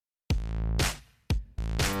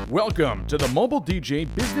Welcome to the Mobile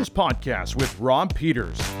DJ Business Podcast with Rob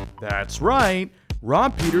Peters. That's right,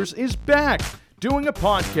 Rob Peters is back doing a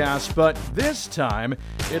podcast, but this time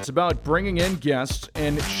it's about bringing in guests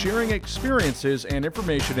and sharing experiences and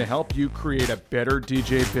information to help you create a better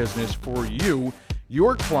DJ business for you,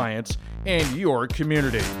 your clients, and your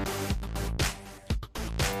community.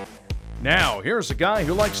 Now, here's a guy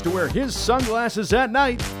who likes to wear his sunglasses at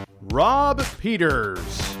night, Rob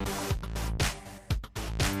Peters.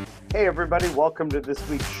 Hey everybody, welcome to this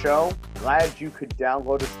week's show. Glad you could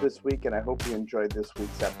download us this week, and I hope you enjoyed this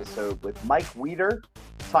week's episode with Mike Weeder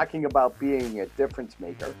talking about being a difference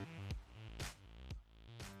maker.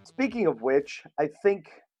 Speaking of which, I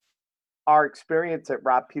think our experience at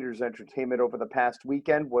Rob Peters Entertainment over the past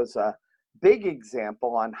weekend was a big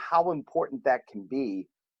example on how important that can be.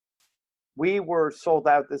 We were sold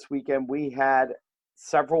out this weekend. We had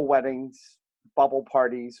several weddings, bubble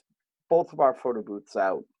parties, both of our photo booths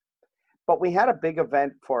out. But we had a big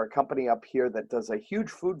event for a company up here that does a huge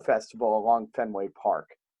food festival along Fenway Park.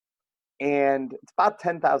 And it's about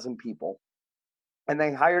 10,000 people. And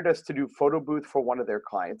they hired us to do photo booth for one of their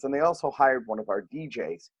clients. And they also hired one of our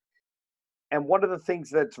DJs. And one of the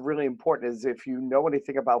things that's really important is if you know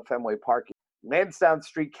anything about Fenway Park, Lansdowne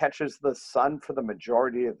Street catches the sun for the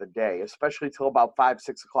majority of the day, especially till about 5,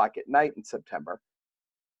 6 o'clock at night in September.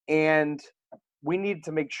 And we needed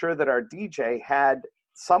to make sure that our DJ had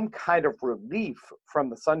some kind of relief from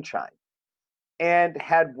the sunshine and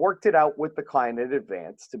had worked it out with the client in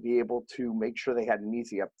advance to be able to make sure they had an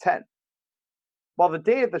easy up tent. Well, the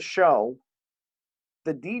day of the show,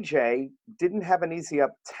 the DJ didn't have an easy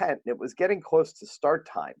up tent. It was getting close to start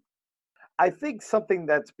time. I think something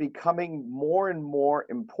that's becoming more and more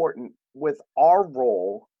important with our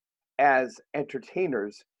role as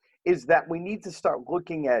entertainers is that we need to start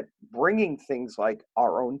looking at bringing things like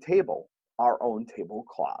our own table, our own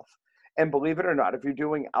tablecloth. And believe it or not, if you're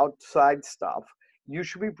doing outside stuff, you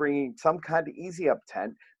should be bringing some kind of easy up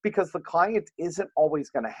tent because the client isn't always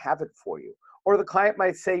going to have it for you. Or the client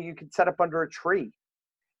might say you can set up under a tree.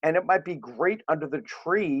 And it might be great under the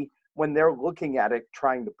tree when they're looking at it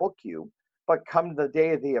trying to book you. But come the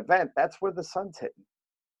day of the event, that's where the sun's hitting.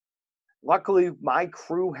 Luckily, my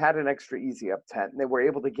crew had an extra easy up tent and they were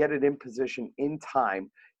able to get it in position in time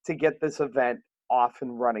to get this event off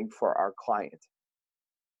and running for our client.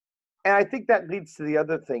 And I think that leads to the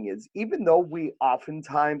other thing is, even though we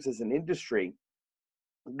oftentimes as an industry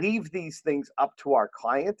leave these things up to our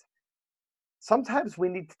client, sometimes we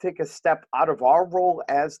need to take a step out of our role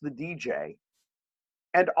as the DJ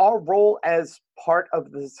and our role as part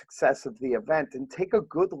of the success of the event and take a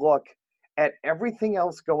good look at everything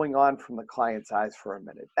else going on from the client's eyes for a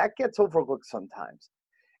minute. That gets overlooked sometimes.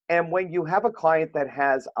 And when you have a client that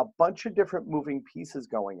has a bunch of different moving pieces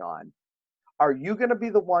going on, are you going to be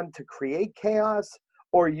the one to create chaos,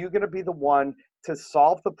 or are you going to be the one to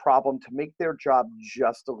solve the problem to make their job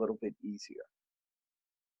just a little bit easier?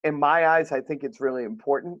 In my eyes, I think it's really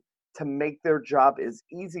important to make their job as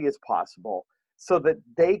easy as possible so that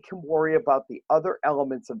they can worry about the other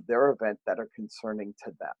elements of their event that are concerning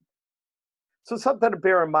to them. So something to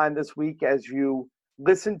bear in mind this week as you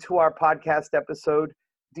listen to our podcast episode.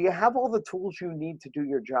 Do you have all the tools you need to do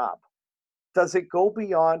your job? Does it go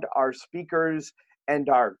beyond our speakers and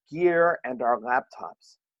our gear and our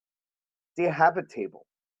laptops? Do you have a table?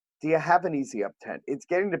 Do you have an easy up tent? It's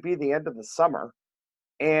getting to be the end of the summer,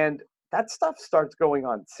 and that stuff starts going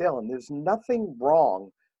on sale, and there's nothing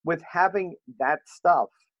wrong with having that stuff.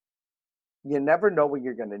 You never know when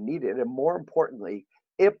you're going to need it, and more importantly,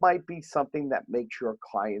 it might be something that makes your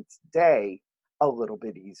client's day a little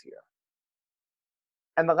bit easier.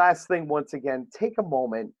 And the last thing, once again, take a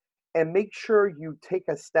moment and make sure you take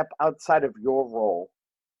a step outside of your role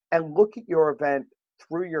and look at your event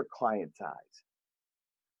through your client's eyes.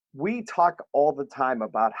 We talk all the time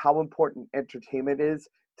about how important entertainment is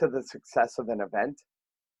to the success of an event.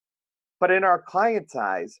 But in our client's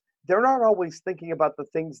eyes, they're not always thinking about the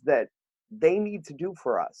things that they need to do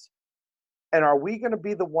for us. And are we going to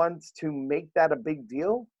be the ones to make that a big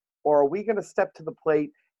deal? Or are we going to step to the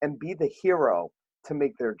plate and be the hero to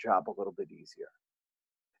make their job a little bit easier?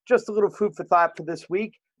 Just a little food for thought for this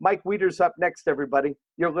week. Mike Weeder's up next, everybody.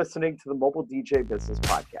 You're listening to the Mobile DJ Business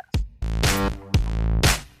Podcast.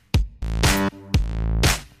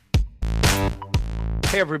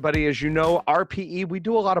 Hey, everybody. As you know, RPE, we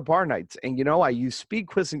do a lot of bar nights. And, you know, I use Speed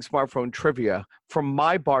Quizzing Smartphone Trivia from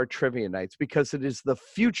my bar trivia nights because it is the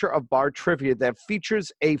future of bar trivia that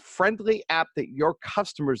features a friendly app that your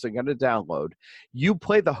customers are going to download. You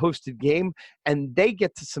play the hosted game, and they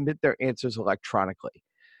get to submit their answers electronically.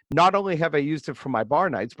 Not only have I used it for my bar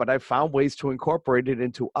nights, but I've found ways to incorporate it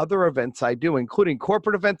into other events I do, including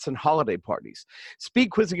corporate events and holiday parties. Speed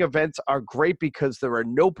quizzing events are great because there are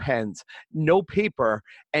no pens, no paper,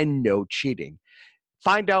 and no cheating.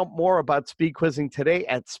 Find out more about speed quizzing today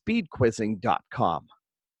at speedquizzing.com.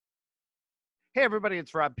 Hey, everybody,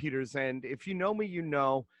 it's Rob Peters. And if you know me, you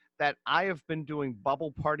know that I have been doing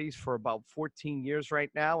bubble parties for about 14 years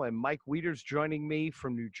right now. And Mike Wieters joining me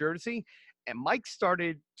from New Jersey. And Mike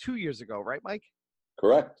started 2 years ago, right, Mike?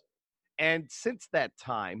 Correct. And since that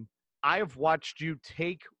time, I have watched you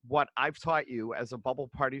take what I've taught you as a bubble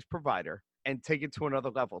parties provider and take it to another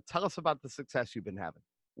level. Tell us about the success you've been having.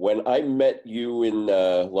 When I met you in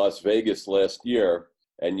Las Vegas last year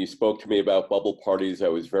and you spoke to me about bubble parties, I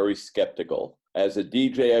was very skeptical. As a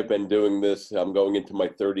DJ, I've been doing this, I'm going into my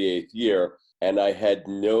 38th year, and I had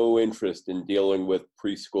no interest in dealing with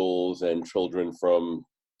preschools and children from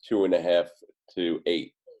 2.5 to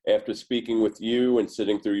 8. After speaking with you and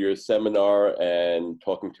sitting through your seminar and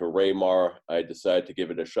talking to Raymar, I decided to give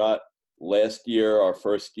it a shot. Last year, our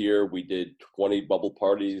first year, we did 20 bubble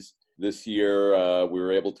parties. This year, we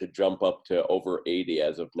were able to jump up to over 80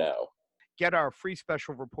 as of now. Get our free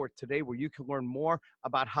special report today where you can learn more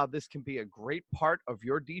about how this can be a great part of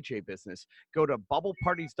your DJ business. Go to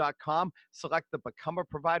bubbleparties.com, select the Become a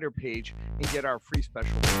Provider page, and get our free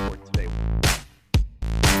special report today.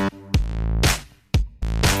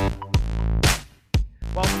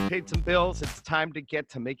 Well, we paid some bills. It's time to get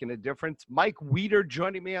to making a difference. Mike Wieters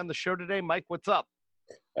joining me on the show today. Mike, what's up?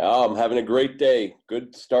 I'm having a great day.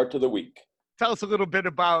 Good start to the week. Tell us a little bit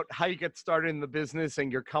about how you get started in the business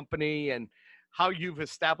and your company and how you've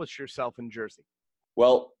established yourself in Jersey.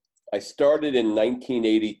 Well, I started in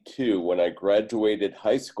 1982 when I graduated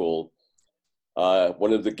high school.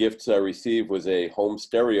 One of the gifts I received was a home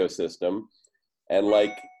stereo system. And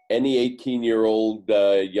like any 18-year-old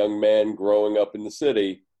young man growing up in the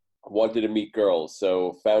city, wanted to meet girls.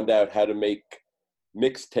 So found out how to make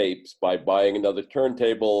mixtapes by buying another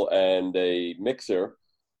turntable and a mixer.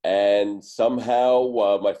 And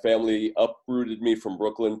somehow my family uprooted me from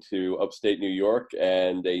Brooklyn to upstate New York,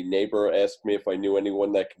 and a neighbor asked me if I knew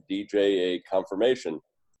anyone that could DJ a confirmation.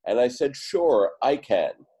 And I said, sure, I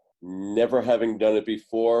can. Never having done it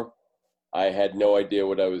before, I had no idea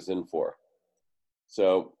what I was in for.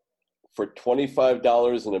 So for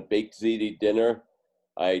 $25 and a baked ziti dinner,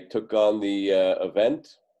 I took on the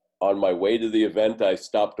event. On my way to the event, I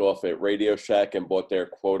stopped off at Radio Shack and bought their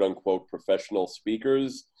quote-unquote professional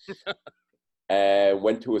speakers and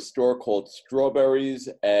went to a store called Strawberries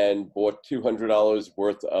and bought $200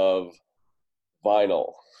 worth of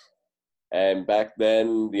vinyl. And back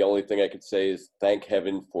then, the only thing I could say is thank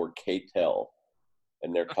heaven for K-Tel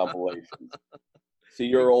and their compilations. See,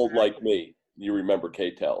 you're old like me. You remember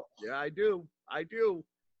K-Tel. Yeah, I do.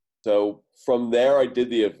 So from there, I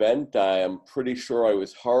did the event. I am pretty sure I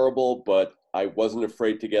was horrible, but I wasn't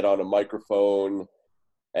afraid to get on a microphone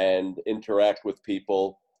and interact with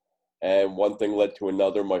people. And one thing led to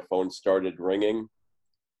another. My phone started ringing,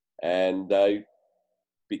 and I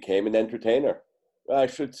became an entertainer. I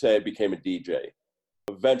should say I became a DJ.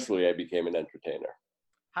 Eventually, I became an entertainer.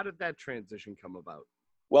 How did that transition come about?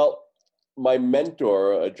 Well, my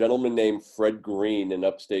mentor, a gentleman named Fred Green in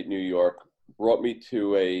upstate New York, brought me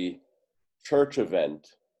to a church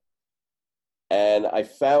event, and I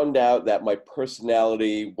found out that my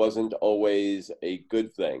personality wasn't always a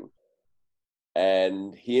good thing.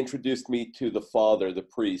 And he introduced me to the father, the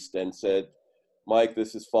priest, and said, Mike,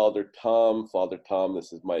 this is Father Tom. Father Tom,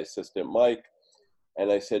 this is my assistant, Mike.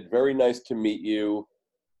 And I said, very nice to meet you.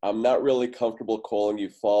 I'm not really comfortable calling you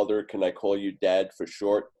father. Can I call you dad for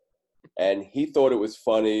short? And he thought it was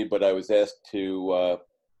funny, but I was asked to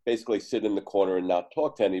basically sit in the corner and not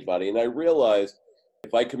talk to anybody. And I realized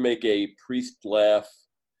if I could make a priest laugh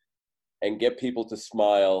and get people to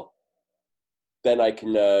smile, then I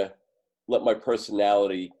can let my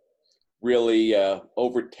personality really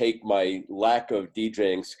overtake my lack of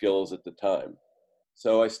DJing skills at the time.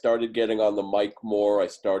 So I started getting on the mic more. I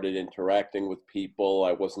started interacting with people.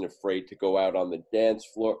 I wasn't afraid to go out on the dance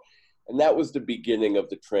floor. And that was the beginning of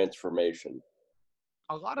the transformation.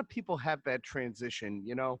 A lot of people have that transition.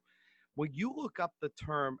 You know, when you look up the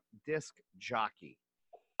term disc jockey,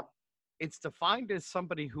 it's defined as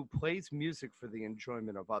somebody who plays music for the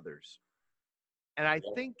enjoyment of others. And I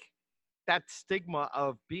think that stigma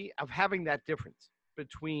of having that difference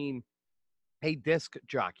between a disc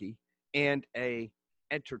jockey and a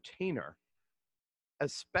entertainer,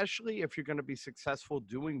 especially if you're going to be successful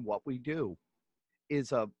doing what we do,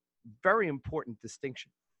 is a very important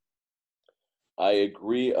distinction. I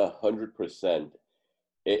agree 100%.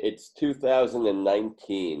 It's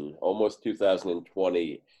 2019, almost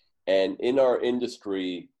 2020. And in our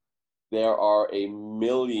industry, there are a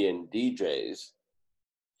million DJs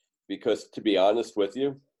because, to be honest with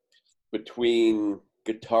you, between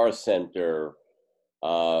Guitar Center,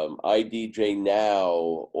 iDJ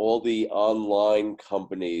Now, all the online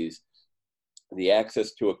companies, the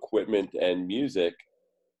access to equipment and music,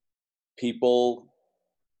 people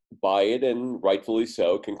buy it and rightfully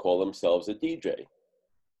so can call themselves a DJ.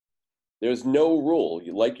 There's no rule.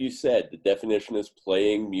 Like you said, the definition is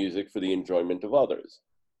playing music for the enjoyment of others.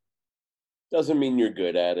 Doesn't mean you're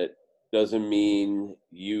good at it. Doesn't mean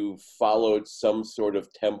you followed some sort of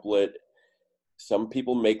template. Some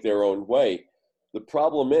people make their own way. The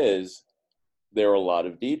problem is there are a lot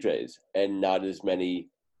of DJs and not as many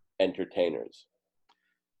entertainers.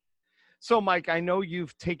 So, Mike, I know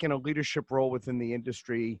you've taken a leadership role within the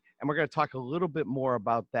industry, and we're going to talk a little bit more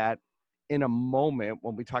about that in a moment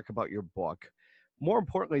when we talk about your book. More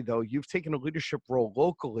importantly, though, you've taken a leadership role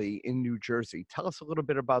locally in New Jersey. Tell us a little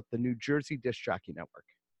bit about the New Jersey Disc Jockey Network.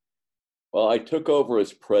 Well, I took over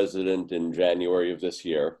as president in January of this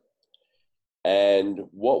year. And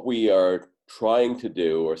what we are trying to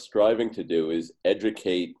do or striving to do is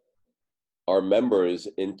educate our members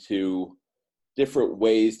into different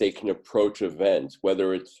ways they can approach events,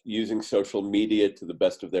 whether it's using social media to the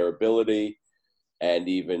best of their ability, and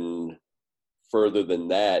even further than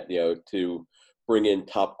that, to bring in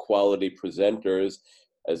top quality presenters.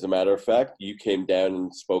 As a matter of fact, you came down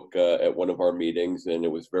and spoke at one of our meetings, and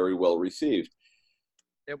it was very well received.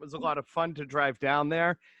 It was a lot of fun to drive down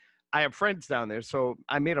there. I have friends down there, so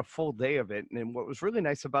I made a full day of it. And what was really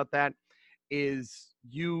nice about that is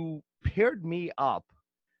you paired me up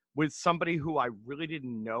with somebody who I really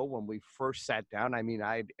didn't know when we first sat down. I mean,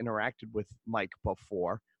 I had interacted with Mike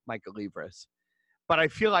before, Mike Olivas, but I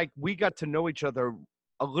feel like we got to know each other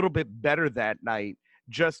a little bit better that night,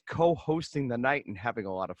 just co-hosting the night and having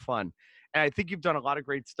a lot of fun. And I think you've done a lot of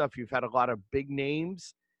great stuff. You've had a lot of big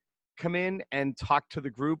names come in and talk to the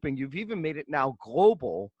group, and you've even made it now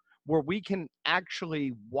global, where we can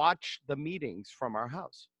actually watch the meetings from our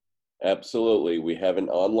house. Absolutely. We have an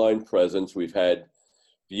online presence. We've had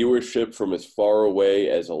viewership from as far away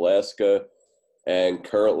as Alaska, and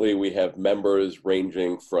currently we have members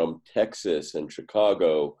ranging from Texas and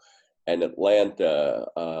Chicago and Atlanta,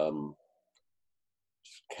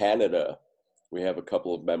 Canada. We have a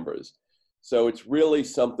couple of members. So it's really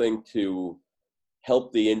something to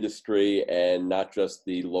help the industry and not just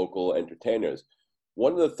the local entertainers.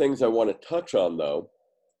 One of the things I want to touch on, though,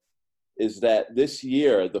 is that this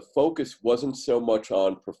year the focus wasn't so much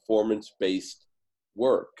on performance-based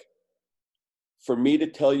work. For me to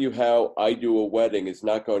tell you how I do a wedding is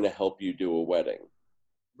not going to help you do a wedding.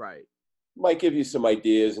 Right. Might give you some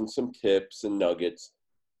ideas and some tips and nuggets,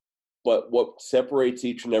 but what separates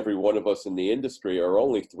each and every one of us in the industry are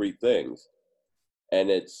only three things, and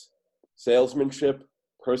it's salesmanship,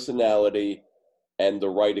 personality, and the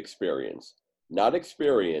right experience. Not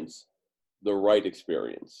experience, the right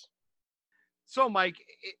experience. So, Mike,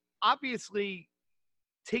 obviously,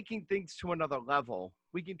 taking things to another level,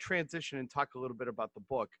 we can transition and talk a little bit about the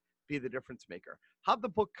book, Be the Difference Maker. How'd the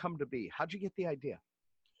book come to be? How'd you get the idea?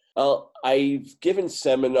 I've given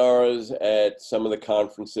seminars at some of the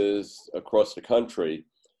conferences across the country,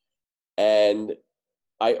 and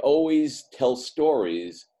I always tell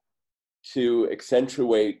stories to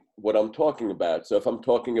accentuate what I'm talking about. So if I'm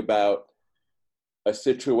talking about a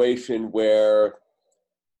situation where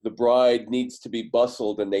the bride needs to be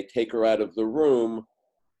bustled and they take her out of the room,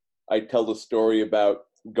 I tell the story about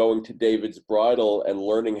going to David's Bridal and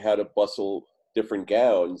learning how to bustle different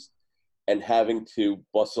gowns and having to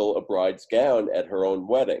bustle a bride's gown at her own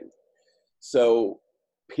wedding. So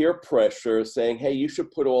peer pressure saying, hey, you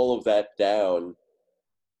should put all of that down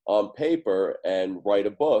on paper and write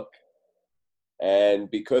a book. And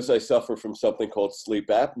because I suffer from something called sleep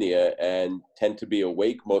apnea and tend to be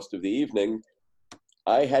awake most of the evening,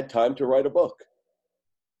 I had time to write a book.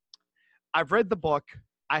 I've read the book.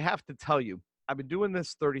 I have to tell you, I've been doing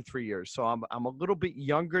this 33 years, so I'm a little bit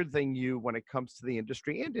younger than you when it comes to the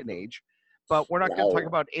industry and in age. But we're not going to talk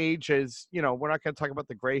about age as, we're not going to talk about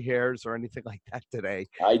the gray hairs or anything like that today.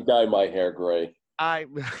 I dye my hair gray. I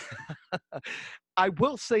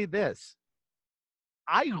will say this.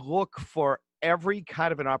 I look for every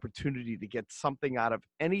kind of an opportunity to get something out of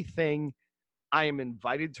anything I am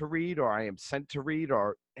invited to read or I am sent to read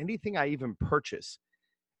or anything I even purchase.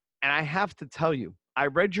 And I have to tell you, I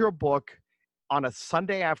read your book on a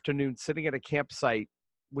Sunday afternoon sitting at a campsite,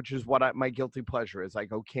 which is what my guilty pleasure is. I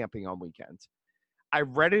go camping on weekends. I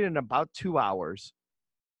read it in about 2 hours.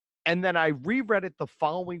 And then I reread it the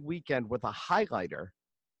following weekend with a highlighter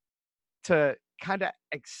to kind of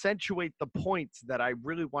accentuate the points that I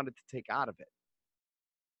really wanted to take out of it.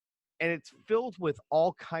 And it's filled with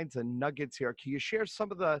all kinds of nuggets here. Can you share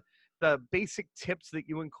some of the basic tips that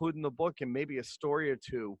you include in the book, and maybe a story or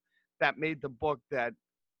two that made the book that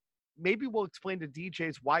maybe will explain to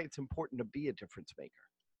DJs why it's important to be a difference maker?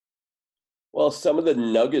 Well, some of the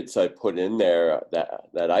nuggets I put in there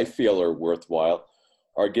that I feel are worthwhile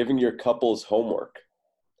are giving your couples homework.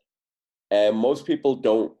 And most people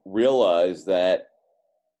don't realize that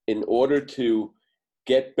in order to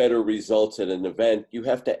get better results at an event, you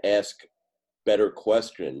have to ask better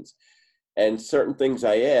questions. And certain things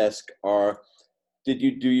I ask are,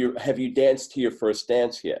 have you danced to your first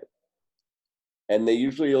dance yet? And they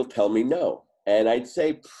usually will tell me no. And I'd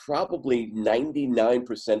say probably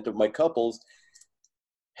 99% of my couples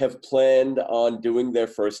have planned on doing their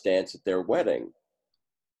first dance at their wedding.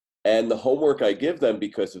 And the homework I give them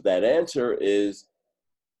because of that answer is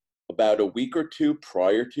about a week or two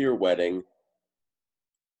prior to your wedding,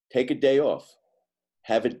 take a day off,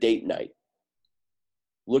 have a date night,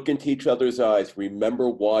 look into each other's eyes,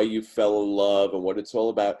 remember why you fell in love and what it's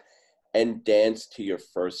all about, and dance to your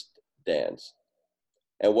first dance.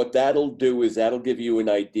 And what that'll do is that'll give you an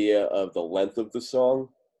idea of the length of the song,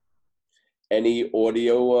 any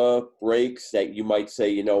audio breaks that you might say,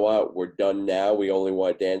 you know what, we're done now, we only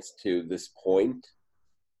want to dance to this point.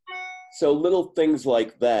 So little things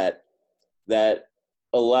like that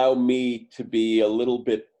allow me to be a little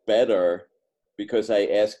bit better because I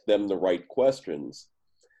ask them the right questions.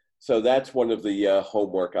 So that's one of the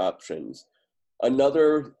homework options.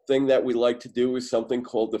 Another thing that we like to do is something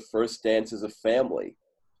called the first dance as a family,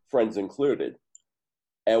 friends included.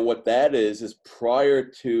 And what that is prior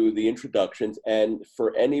to the introductions, and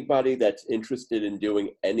for anybody that's interested in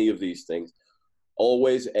doing any of these things,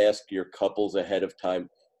 always ask your couples ahead of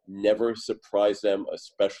time. Never surprise them,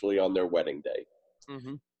 especially on their wedding day.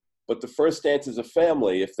 Mm-hmm. But the first dance as a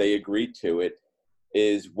family, if they agree to it,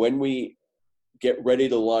 is when we get ready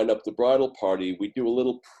to line up the bridal party, we do a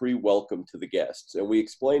little pre-welcome to the guests. And we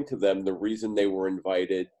explain to them the reason they were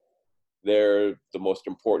invited. They're the most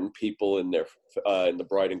important people in the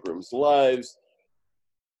bride and groom's lives,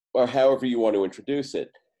 or however you want to introduce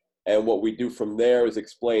it. And what we do from there is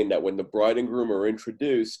explain that when the bride and groom are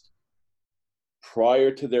introduced,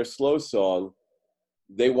 prior to their slow song,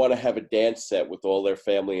 they want to have a dance set with all their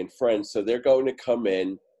family and friends. So they're going to come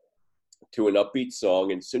in to an upbeat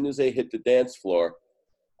song, and as soon as they hit the dance floor,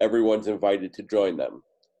 everyone's invited to join them.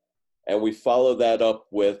 And we follow that up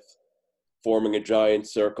with forming a giant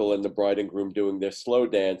circle and the bride and groom doing their slow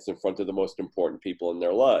dance in front of the most important people in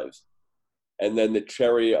their lives. And then the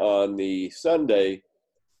cherry on the Sunday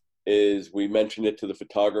is we mention it to the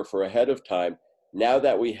photographer ahead of time. Now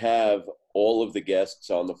that we have all of the guests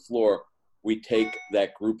on the floor, we take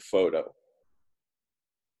that group photo.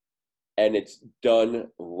 And it's done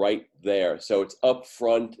right there. So it's up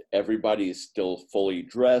front. Everybody is still fully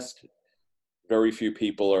dressed. Very few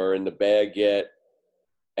people are in the bag yet.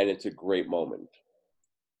 And it's a great moment.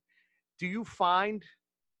 Do you find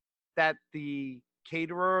that the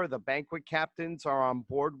caterer, the banquet captains are on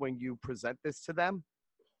board when you present this to them?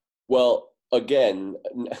 Well, again,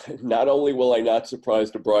 not only will I not surprise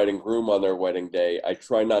the bride and groom on their wedding day, I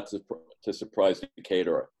try not to surprise the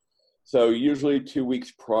caterer. So usually 2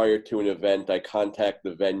 weeks prior to an event, I contact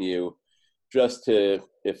the venue just to,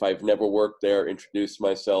 if I've never worked there, introduce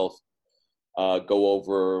myself, go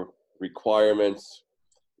over requirements,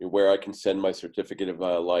 where I can send my certificate of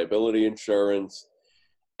liability insurance,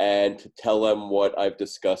 and to tell them what I've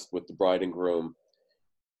discussed with the bride and groom.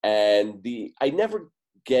 And I never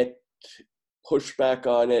get pushback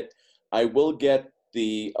on it. I will get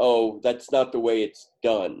that's not the way it's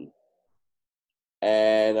done.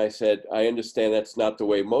 And I said, I understand that's not the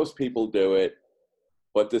way most people do it,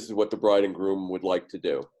 but this is what the bride and groom would like to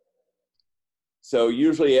do. So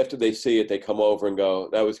usually after they see it, they come over and go,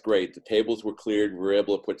 that was great. The tables were cleared. We were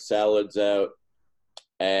able to put salads out,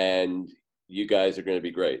 and you guys are going to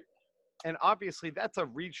be great. And obviously that's a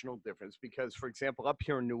regional difference because, for example, up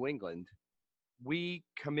here in New England, we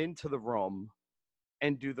come into the room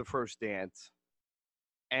and do the first dance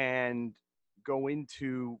and go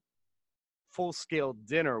into full-scale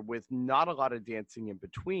dinner with not a lot of dancing in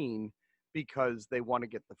between because they want to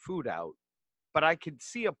get the food out. But I could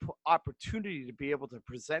see an opportunity to be able to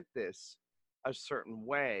present this a certain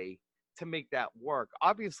way to make that work.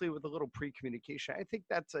 Obviously, with a little pre-communication, I think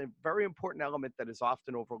that's a very important element that is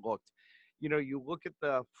often overlooked. You know, you look at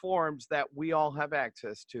the forms that we all have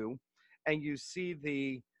access to, and you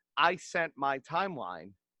see I sent my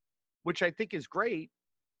timeline, which I think is great,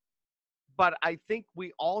 But I think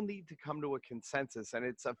we all need to come to a consensus, and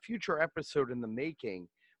it's a future episode in the making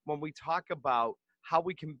when we talk about how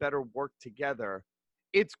we can better work together.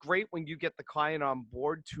 It's great when you get the client on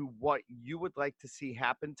board to what you would like to see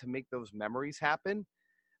happen to make those memories happen.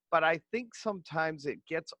 But I think sometimes it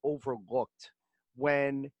gets overlooked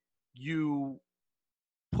when you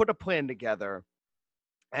put a plan together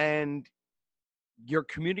and you're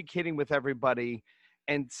communicating with everybody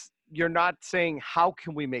and you're not saying, how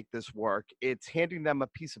can we make this work? It's handing them a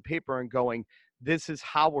piece of paper and going, this is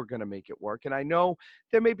how we're going to make it work. And I know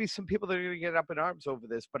there may be some people that are going to get up in arms over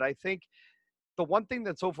this, but I think the one thing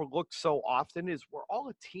that's overlooked so often is we're all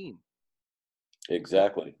a team.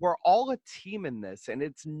 Exactly. We're all a team in this, and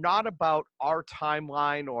it's not about our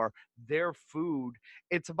timeline or their food.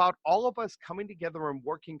 It's about all of us coming together and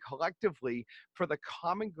working collectively for the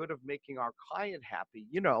common good of making our client happy,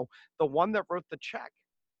 you know, the one that wrote the check.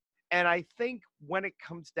 And I think when it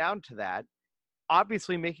comes down to that,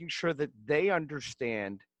 obviously making sure that they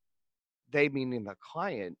understand, they meaning the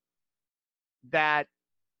client, that,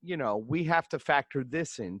 you know, we have to factor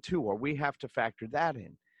this in too, or we have to factor that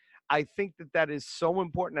in. I think that that is so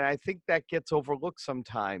important. And I think that gets overlooked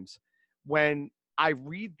sometimes when I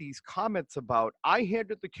read these comments about, I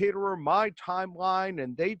handed the caterer my timeline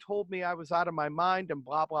and they told me I was out of my mind and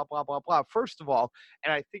blah, blah, blah, blah, blah. First of all,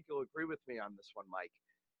 and I think you'll agree with me on this one, Mike,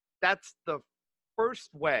 that's the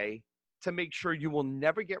first way to make sure you will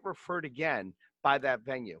never get referred again by that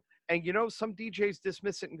venue. And, you know, some DJs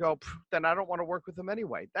dismiss it and go, then I don't want to work with them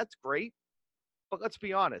anyway. That's great. But let's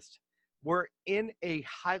be honest. We're in a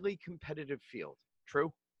highly competitive field.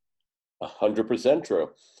 True? 100%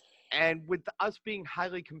 true. And with us being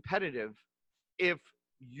highly competitive, if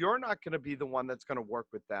you're not going to be the one that's going to work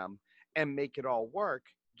with them and make it all work,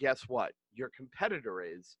 guess what? Your competitor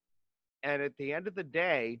is. And at the end of the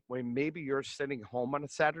day, when maybe you're sitting home on a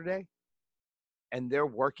Saturday and they're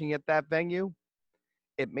working at that venue,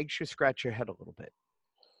 it makes you scratch your head a little bit.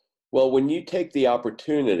 Well, when you take the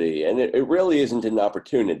opportunity, and it really isn't an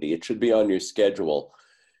opportunity, it should be on your schedule,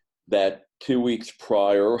 that 2 weeks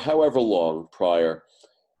prior or however long prior,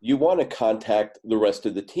 you want to contact the rest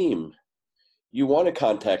of the team. You want to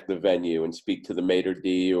contact the venue and speak to the maitre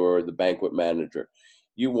d' or the banquet manager.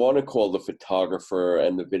 You want to call the photographer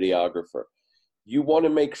and the videographer. You want to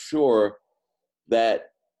make sure that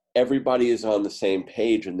everybody is on the same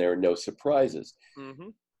page and there are no surprises. Mm-hmm.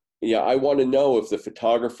 Yeah, I want to know if the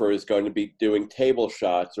photographer is going to be doing table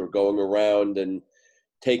shots or going around and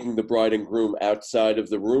taking the bride and groom outside of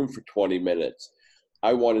the room for 20 minutes.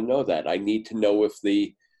 I want to know that. I need to know if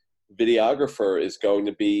the videographer is going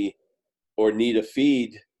to be or need a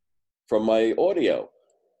feed from my audio.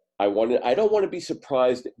 I don't want to be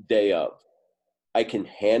surprised day of. I can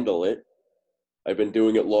handle it. I've been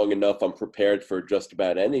doing it long enough. I'm prepared for just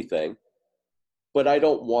about anything. But I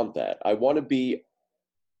don't want that. I want to be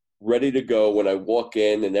ready to go when I walk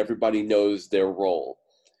in and everybody knows their role.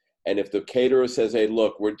 And if the caterer says, hey,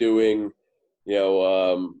 look, we're doing,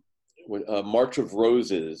 a March of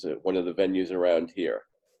Roses at one of the venues around here,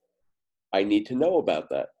 I need to know about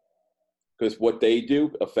that. Because what they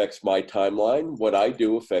do affects my timeline. What I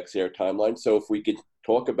do affects their timeline. So if we could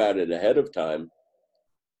talk about it ahead of time,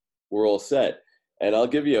 we're all set. And I'll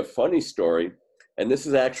give you a funny story. And this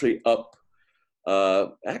is actually up,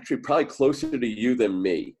 probably closer to you than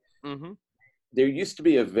me. Mm-hmm. There used to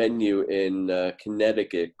be a venue in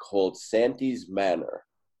Connecticut called Santee's Manor.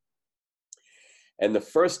 And the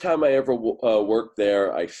first time I ever worked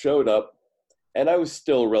there, I showed up, and I was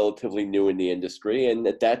still relatively new in the industry. And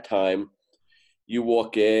at that time, you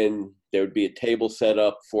walk in, there would be a table set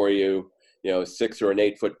up for you, a 6 or an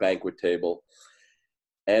 8 foot banquet table.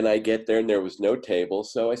 And I get there and there was no table.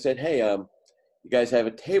 So I said, hey, you guys have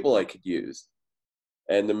a table I could use?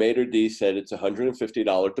 And the maitre d' said, it's a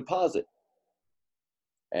 $150 deposit.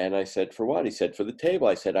 And I said, for what? He said, for the table.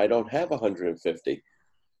 I said, I don't have $150.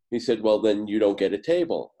 He said, well, then you don't get a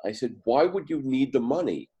table. I said, why would you need the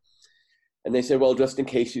money? And they said, well, just in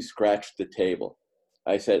case you scratched the table.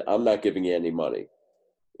 I said, I'm not giving you any money.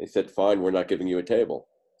 They said, fine, we're not giving you a table.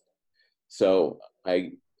 So I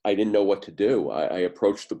didn't know what to do. I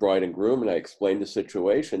approached the bride and groom and I explained the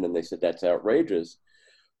situation, and they said, that's outrageous.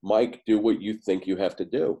 Mike, do what you think you have to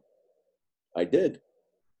do. I did.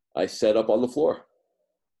 I set up on the floor.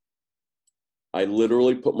 I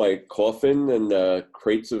literally put my coffin and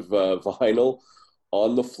crates of vinyl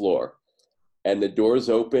on the floor. And the doors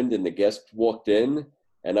opened and the guests walked in,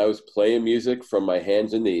 and I was playing music from my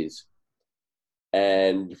hands and knees.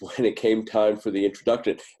 And when it came time for the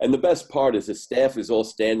introduction, and the best part is the staff is all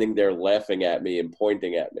standing there laughing at me and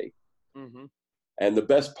pointing at me. Mm-hmm. And the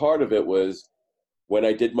best part of it was when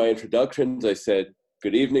I did my introductions, I said,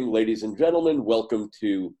 "Good evening, ladies and gentlemen. Welcome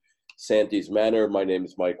to Santy's Manor. My name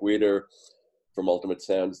is Mike Weeder from Ultimate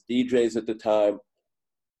Sounds DJs at the time.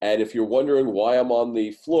 And if you're wondering why I'm on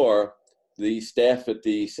the floor, the staff at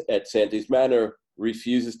Santy's Manor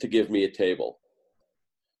refuses to give me a table.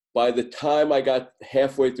 By the time I got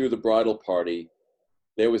halfway through the bridal party,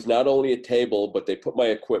 there was not only a table, but they put my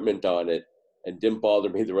equipment on it and didn't bother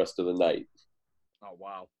me the rest of the night." Oh,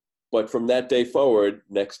 wow. But from that day forward,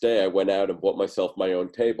 next day I went out and bought myself my own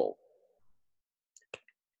table.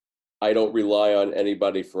 I don't rely on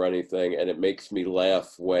anybody for anything, and it makes me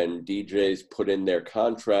laugh when DJs put in their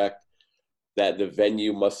contract that the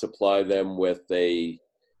venue must supply them with a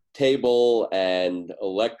table and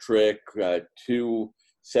electric, 2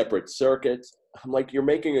 separate circuits. I'm like, you're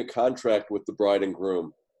making a contract with the bride and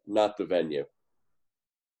groom, not the venue.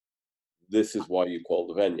 This is why you call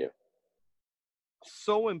the venue.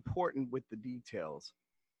 So important with the details.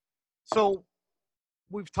 So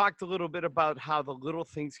we've talked a little bit about how the little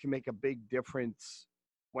things can make a big difference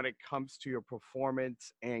when it comes to your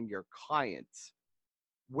performance and your clients.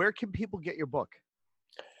 Where can people get your book?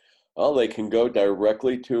 Well, they can go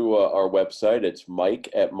directly to our website. It's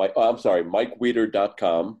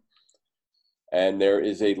MikeWeeder.com. And there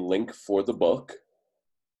is a link for the book.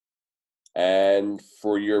 And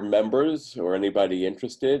for your members or anybody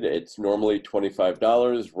interested, it's normally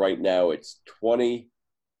 $25. Right now it's $20.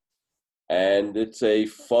 And it's a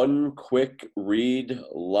fun, quick read,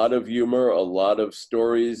 a lot of humor, a lot of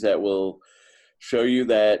stories that will show you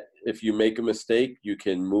that if you make a mistake, you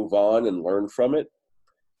can move on and learn from it.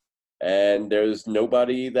 And there's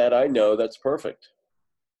nobody that I know that's perfect.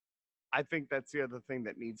 I think that's the other thing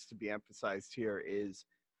that needs to be emphasized here is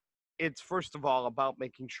it's first of all about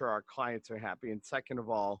making sure our clients are happy. And second of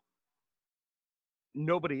all,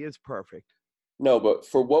 nobody is perfect. No, but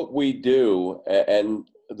for what we do, and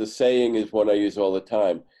the saying is one I use all the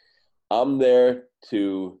time, I'm there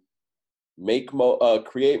to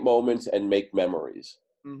create moments and make memories.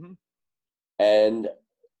 Mm-hmm. And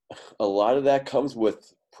a lot of that comes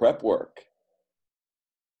with prep work.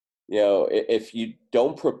 You know, if you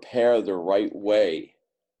don't prepare the right way,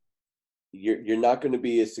 you're not going to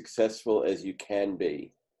be as successful as you can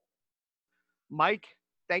be. Mike,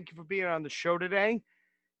 thank you for being on the show today.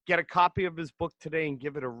 Get a copy of his book today and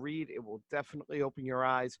give it a read. It will definitely open your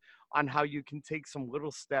eyes on how you can take some little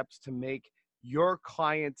steps to make your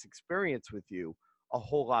client's experience with you a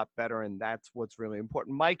whole lot better, and that's what's really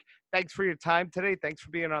important. Mike, thanks for your time today. Thanks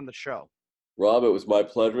for being on the show. Rob, it was my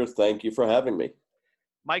pleasure. Thank you for having me.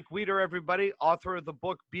 Mike Weeder, everybody, author of the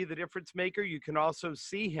book, Be the Difference Maker. You can also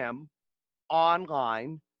see him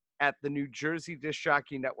online at the New Jersey Disc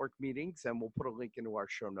Jockey Network meetings, and we'll put a link into our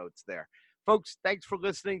show notes there. Folks, thanks for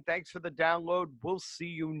listening. Thanks for the download. We'll see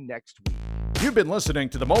you next week. You've been listening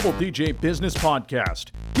to the Mobile DJ Business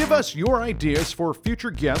Podcast. Give us your ideas for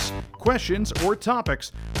future guests, questions, or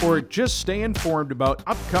topics, or just stay informed about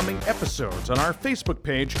upcoming episodes on our Facebook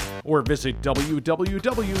page or visit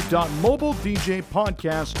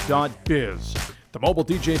www.mobiledjpodcast.biz. The Mobile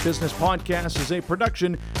DJ Business Podcast is a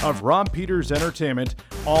production of Rob Peters Entertainment,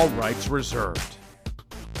 all rights reserved.